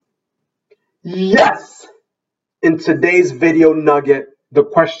Yes! In today's video nugget, the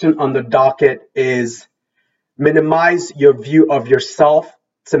question on the docket is minimize your view of yourself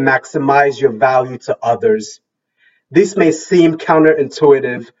to maximize your value to others. This may seem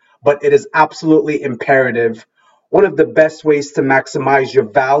counterintuitive, but it is absolutely imperative. One of the best ways to maximize your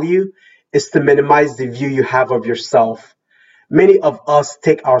value is to minimize the view you have of yourself. Many of us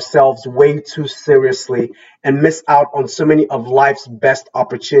take ourselves way too seriously and miss out on so many of life's best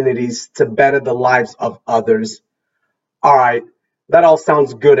opportunities to better the lives of others. All right, that all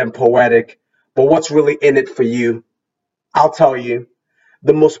sounds good and poetic, but what's really in it for you? I'll tell you.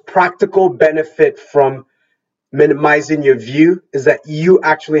 The most practical benefit from minimizing your view is that you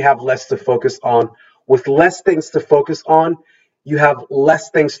actually have less to focus on. With less things to focus on, you have less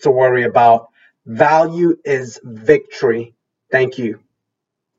things to worry about. Value is victory. Thank you.